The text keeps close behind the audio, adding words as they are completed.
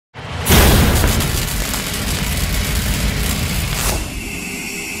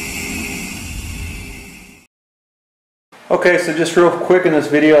Okay, so just real quick in this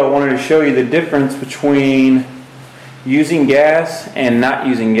video I wanted to show you the difference between using gas and not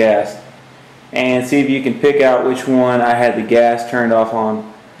using gas, and see if you can pick out which one I had the gas turned off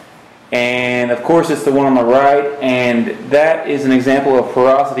on. And of course it's the one on the right, and that is an example of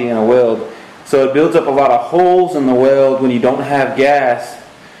porosity in a weld. So it builds up a lot of holes in the weld when you don't have gas,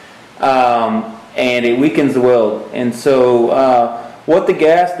 and it weakens the weld. And so what the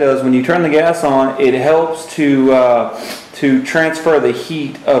gas does, when you turn the gas on, it helps to transfer the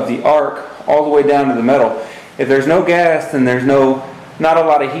heat of the arc all the way down to the metal. If there's no gas, then there's not a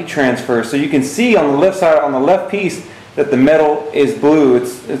lot of heat transfer. So you can see on the left side, on the left piece, that the metal is blue.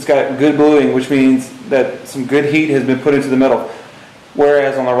 It's got good bluing, which means that some good heat has been put into the metal.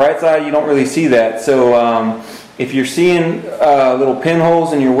 Whereas on the right side, you don't really see that. So if you're seeing little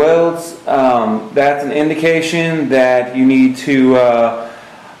pinholes in your welds, that's an indication that you need to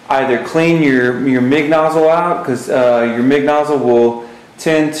either clean your MIG nozzle out, because your MIG nozzle will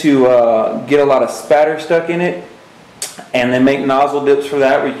tend to get a lot of spatter stuck in it, and then make nozzle dips for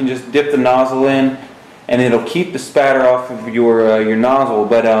that, where you can just dip the nozzle in and it'll keep the spatter off of your nozzle.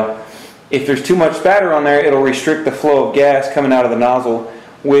 But if there's too much spatter on there, it'll restrict the flow of gas coming out of the nozzle,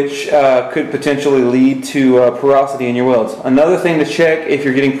 which could potentially lead to porosity in your welds. Another thing to check if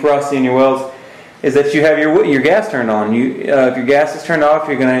you're getting porosity in your welds is that you have your gas turned on. If your gas is turned off,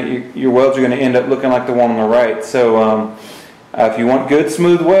 your welds are going to end up looking like the one on the right. So if you want good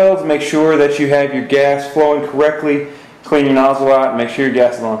smooth welds, make sure that you have your gas flowing correctly. Clean your nozzle out and make sure your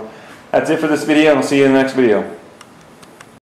gas is on. That's it for this video, and we'll see you in the next video.